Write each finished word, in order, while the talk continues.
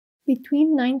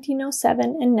Between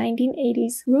 1907 and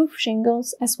 1980s, roof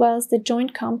shingles, as well as the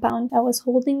joint compound that was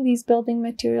holding these building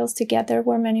materials together,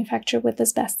 were manufactured with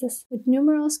asbestos. With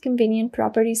numerous convenient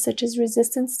properties such as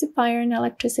resistance to fire and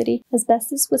electricity,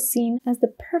 asbestos was seen as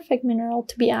the perfect mineral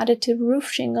to be added to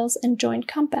roof shingles and joint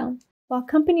compound. While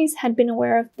companies had been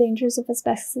aware of the dangers of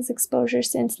asbestos exposure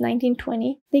since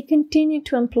 1920, they continued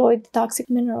to employ the toxic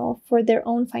mineral for their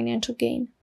own financial gain.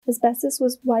 Asbestos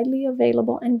was widely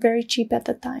available and very cheap at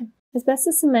the time.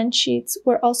 Asbestos cement sheets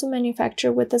were also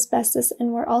manufactured with asbestos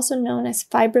and were also known as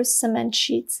fibrous cement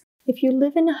sheets. If you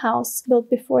live in a house built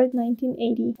before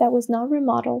 1980 that was not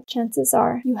remodeled, chances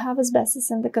are you have asbestos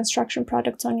in the construction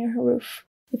products on your roof.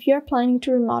 If you are planning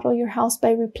to remodel your house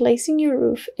by replacing your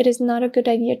roof, it is not a good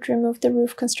idea to remove the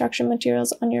roof construction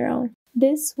materials on your own.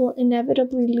 This will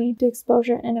inevitably lead to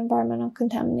exposure and environmental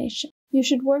contamination. You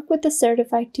should work with a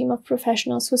certified team of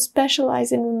professionals who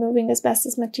specialize in removing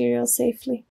asbestos materials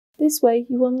safely. This way,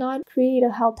 you will not create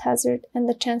a health hazard and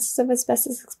the chances of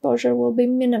asbestos exposure will be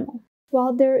minimal.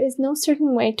 While there is no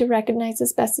certain way to recognize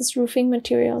asbestos roofing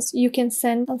materials, you can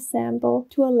send a sample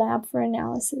to a lab for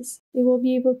analysis. They will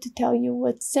be able to tell you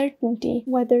with certainty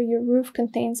whether your roof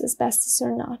contains asbestos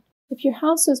or not. If your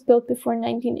house was built before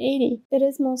 1980, it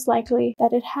is most likely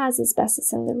that it has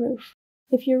asbestos in the roof.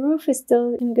 If your roof is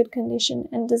still in good condition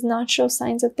and does not show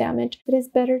signs of damage, it is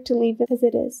better to leave it as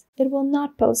it is. It will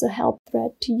not pose a health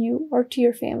threat to you or to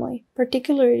your family,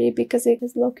 particularly because it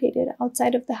is located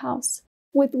outside of the house.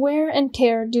 With wear and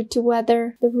tear due to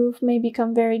weather, the roof may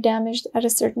become very damaged at a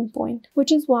certain point, which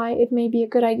is why it may be a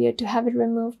good idea to have it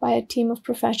removed by a team of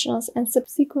professionals and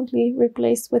subsequently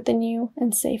replaced with a new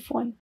and safe one.